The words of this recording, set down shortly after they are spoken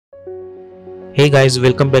Hey guys,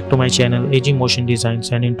 welcome back to my channel AG Motion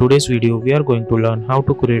Designs, and in today's video we are going to learn how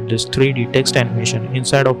to create this 3D text animation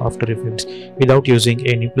inside of After Effects without using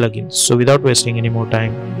any plugins. So without wasting any more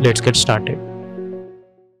time, let's get started.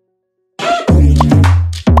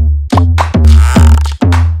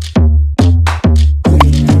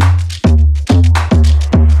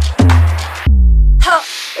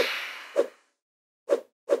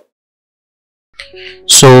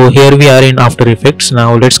 So here we are in After Effects.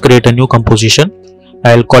 Now let's create a new composition.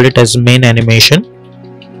 I'll call it as main animation.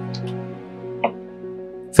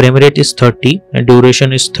 Frame rate is 30 and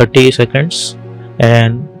duration is 30 seconds,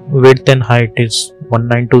 and width and height is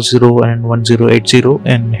 1920 and 1080,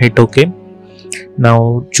 and hit OK.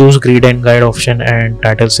 Now choose grid and guide option and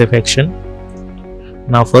title safe action.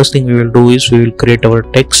 Now first thing we will do is we will create our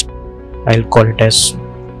text. I'll call it as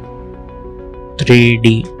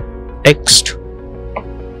 3D text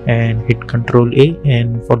and hit Ctrl A,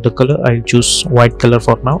 and for the color I'll choose white color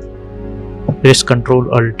for now. Press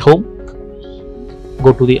Ctrl Alt Home,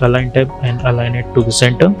 go to the Align tab and align it to the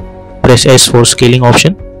center. Press S for scaling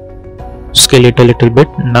option, scale it a little bit.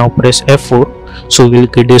 Now press F4, so we'll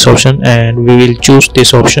get this option and we will choose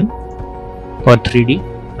this option for 3D.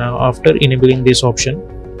 Now after enabling this option,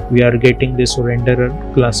 we are getting this renderer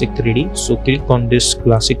classic 3D, so click on this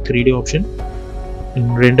classic 3D option. In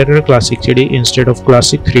renderer classic 3D, instead of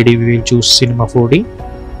classic 3D we will choose cinema 4D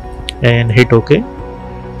and hit OK.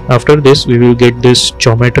 After this we will get this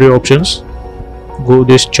geometry options. Go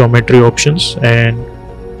this geometry options and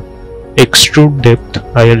extrude depth.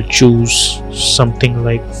 I'll choose something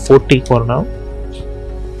like 40 for now,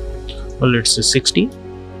 or let's say 60.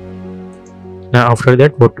 Now after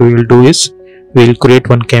that what we will do is we will create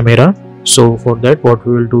one camera. So for that what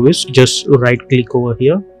we will do is just right click over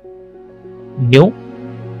here, new,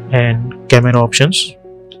 and camera options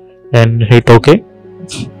and hit OK.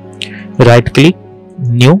 Right click,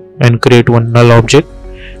 new, and create one null object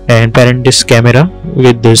and parent this camera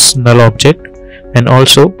with this null object, and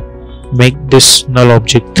also make this null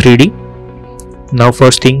object 3D. Now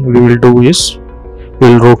first thing we will do is we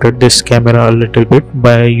will rotate this camera a little bit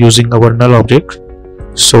by using our null object.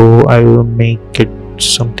 So I will make it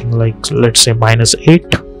something like, let's say,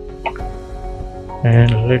 -8,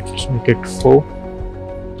 and let's make it 4.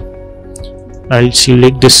 I'll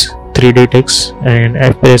select this 3D text and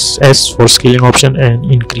press S for scaling option and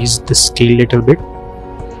increase the scale little bit.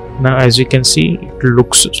 Now as you can see, it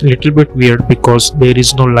looks a little bit weird because there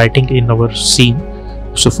is no lighting in our scene.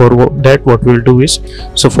 So for that what we will do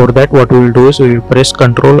is we will press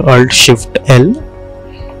Ctrl Alt Shift L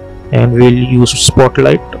and we will use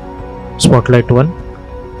spotlight 1.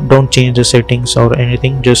 Don't change the settings or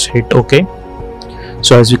anything, just hit OK.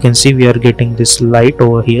 So as you can see, we are getting this light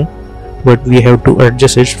over here, but we have to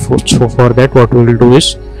adjust it. So for that what we will do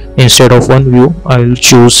is, instead of one view I will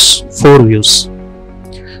choose 4 views.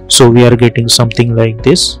 So we are getting something like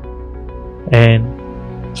this, and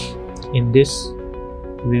in this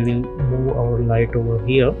we will move our light over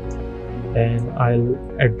here, and I'll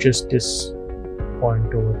adjust this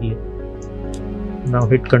point over here. Now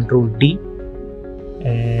hit Ctrl D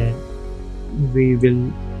and we will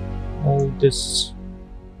move this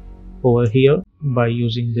over here by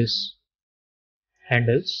using this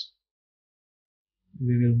handles.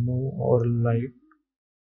 We will move our light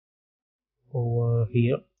over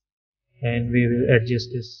here and we will adjust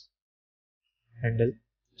this handle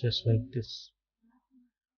just like this.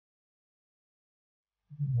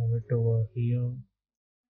 Move it over here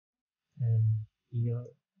and here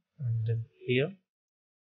and then here,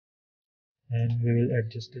 and we will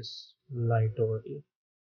adjust this light over here.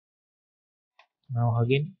 Now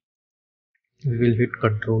again we will hit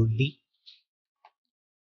Ctrl D,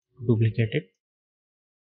 duplicate it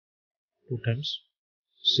 2 times,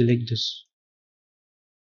 select this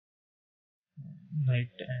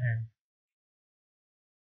light and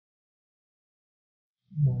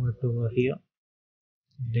move it over here,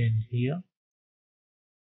 then here,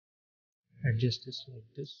 adjust this like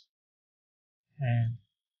this and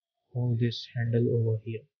move this handle over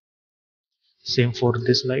here. Same for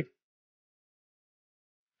this light.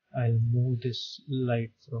 I'll move this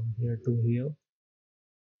light from here to here,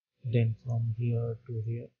 then from here to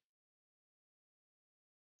here,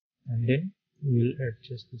 and then we'll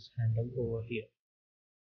adjust this handle over here.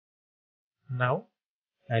 Now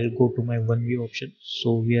I'll go to my one view option,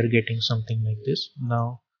 so we are getting something like this.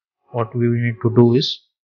 Now what we will need to do is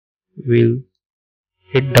we'll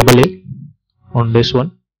hit double A on this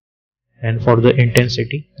one, and for the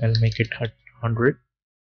intensity I'll make it 100.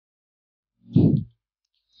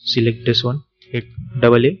 Select this one, hit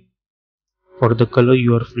double A. For the color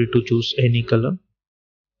you are free to choose any color.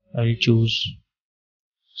 I'll choose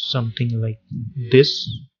something like this,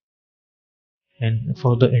 and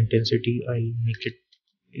for the intensity I make it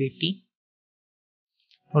 80,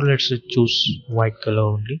 or let's say choose white color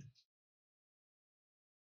only.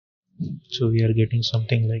 So we are getting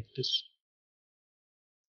something like this.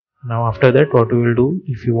 Now after that, what we will do,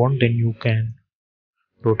 if you want, then you can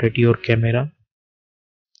rotate your camera,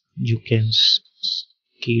 you can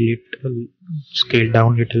scale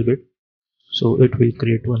down little bit, so it will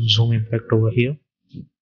create one zoom impact over here.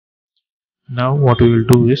 Now what we will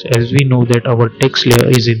do is, as we know that our text layer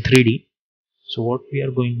is in 3D, so what we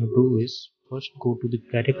are going to do is first go to the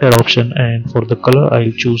character option, and for the color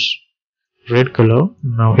I'll choose red color.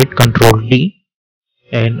 Now hit Ctrl D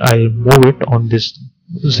and I'll move it on this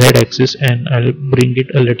Z axis and I'll bring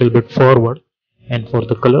it a little bit forward, and for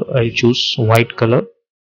the color I'll choose white color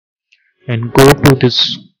and go to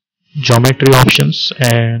this geometry options,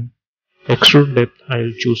 and extrude depth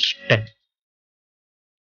I'll choose 10.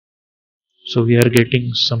 So we are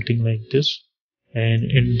getting something like this, and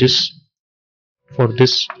in this, for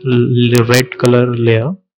this red color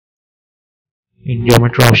layer, in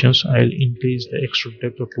geometry options I'll increase the extrude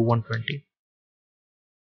depth up to 120.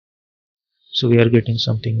 So we are getting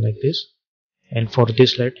something like this, and for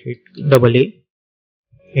this light hit double A,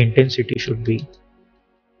 intensity should be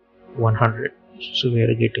 100. So we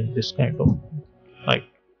are getting this kind of light.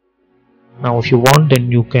 Now if you want,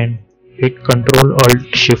 then you can hit Ctrl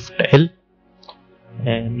Alt Shift L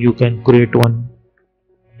and you can create one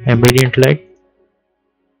ambient light.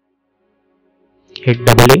 Hit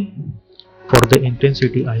double A. For the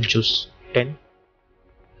intensity I'll choose 10,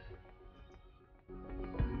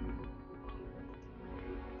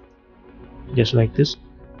 just like this.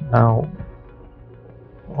 Now,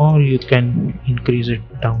 or you can increase it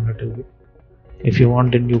down a little bit. If you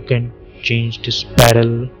want, then you can change this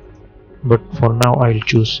parallel, but for now I'll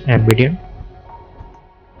choose ambient.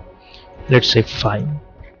 Let's say 5.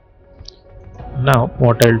 Now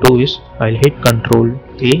what I'll do is I'll hit Ctrl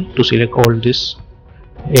A to select all these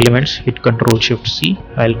elements, hit Ctrl Shift C.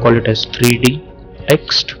 I'll call it as 3D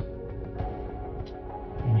text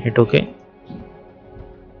and hit OK.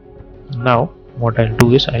 Now what I'll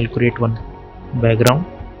do is I'll create one background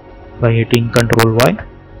by hitting Ctrl Y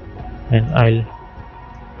and I'll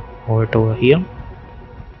move it over here.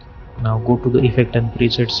 Now go to the effect and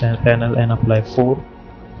presets panel and apply 4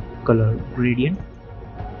 color gradient.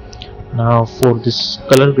 Now for this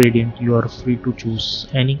color gradient you are free to choose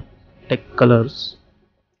any text colors.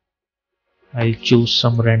 I'll choose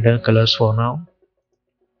some random colors for now.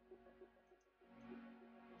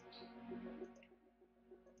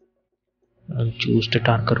 I'll choose the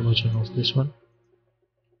darker version of this one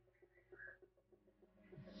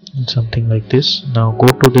and something like this. Now go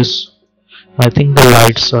to this. I think the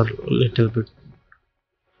lights are a little bit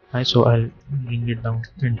high, so I'll bring it down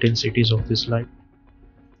intensities of this light.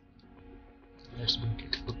 Let's make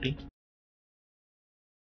it 40,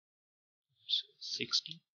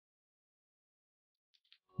 60.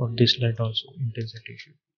 For this light also intensity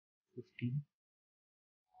should be 15.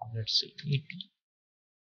 Let's say 80.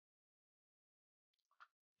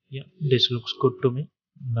 Yeah, this looks good to me.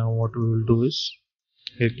 Now what we will do is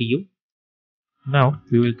hit U. Now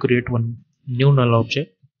we will create one new null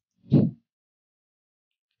object.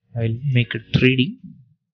 I'll make it 3D.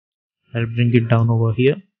 I'll bring it down over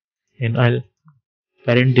here and I'll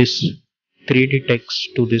parent this 3D text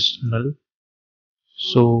to this null.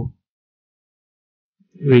 So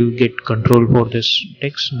we'll get control for this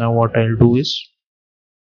text. Now what I'll do is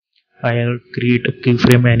I'll create a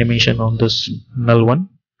keyframe animation on this null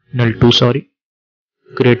 2, sorry.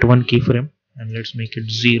 Create one keyframe and let's make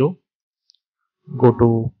it 0. Go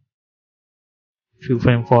to few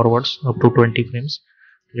frame forwards up to 20 frames.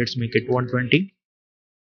 Let's make it 120.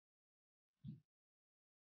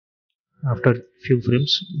 After few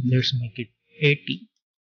frames, let's make it 80.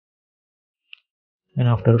 And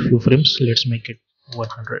after a few frames, let's make it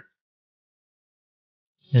 100.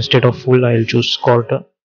 Instead of full, I'll choose quarter.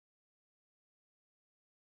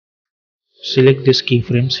 Select these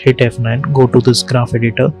keyframes, hit F9, go to this graph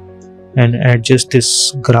editor and adjust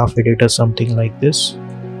this graph editor something like this.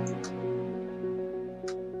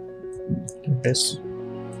 This.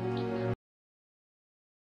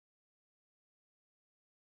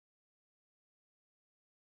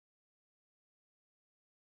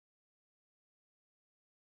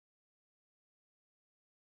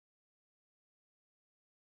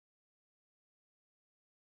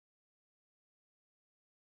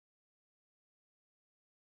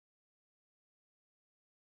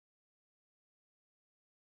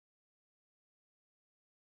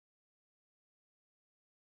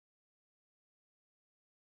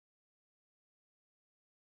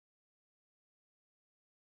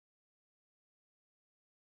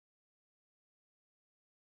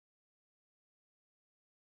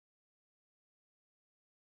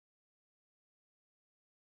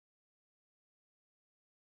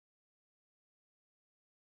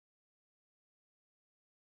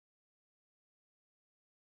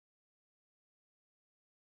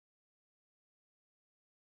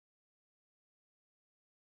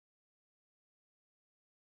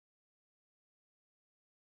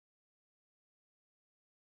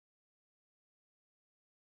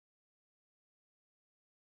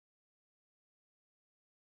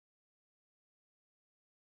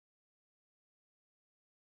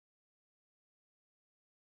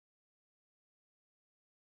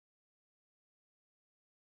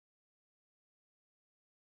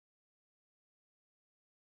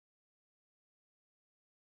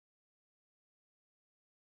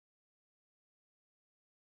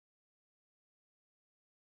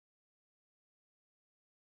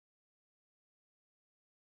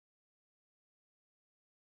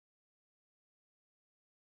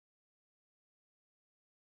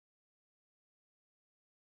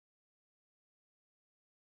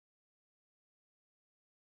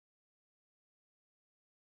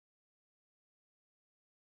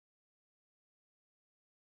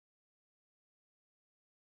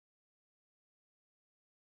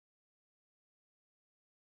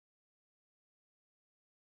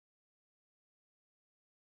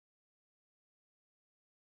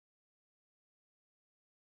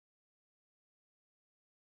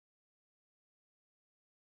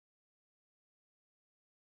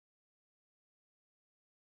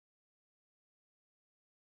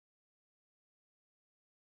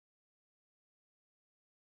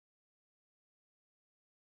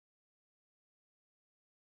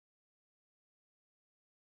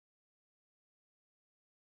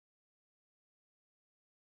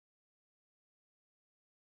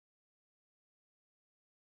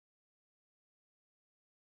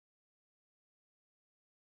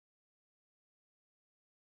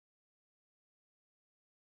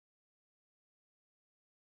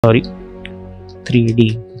 sorry,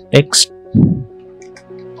 3D text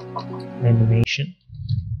animation.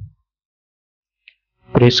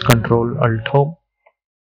 Press Ctrl Alt Home,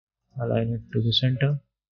 align it to the center.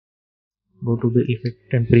 Go to the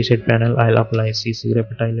effect and preset panel. I'll apply CC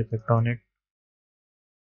reptile effect on it.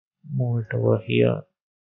 Move it over here,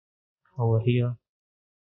 over here,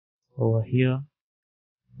 over here,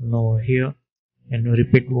 and over here. And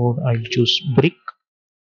repeat mode, I'll choose brick.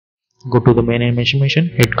 Go to the main animation,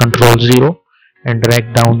 hit Ctrl 0 and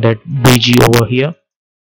drag down that BG over here.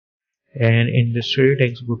 And in the 3D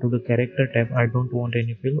text, go to the character tab. I don't want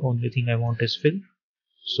any fill, only thing I want is fill.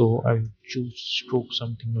 So I'll choose stroke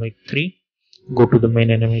something like 3. Go to the main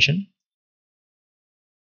animation.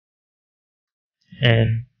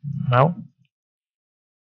 And now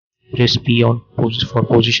press P on for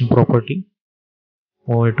position property.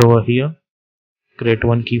 Move it over here. Create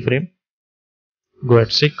one keyframe. Go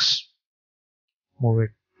at 6. Move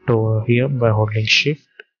it over here by holding shift.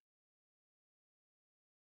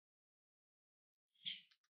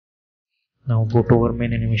 Now go to our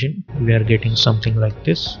main animation. We are getting something like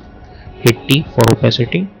this. Hit T for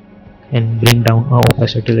opacity and bring down our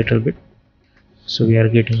opacity a little bit. So we are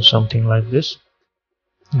getting something like this.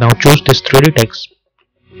 Now choose this 3D text.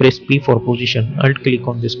 Press P for position. Alt click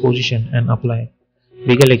on this position and apply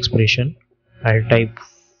wiggle expression. I'll type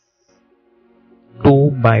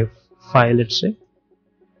 2 by 5, let's say.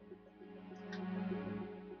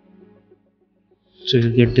 So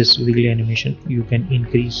you get this wiggly animation. You can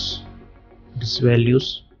increase these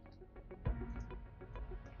values,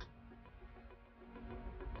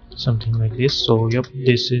 something like this. So yep,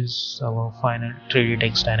 this is our final 3D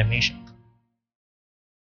text animation.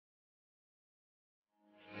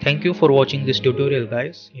 Thank you for watching this tutorial,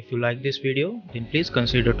 guys. If you like this video, then please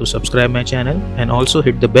consider to subscribe my channel and also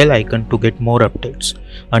hit the bell icon to get more updates.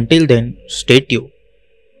 Until then, stay tuned.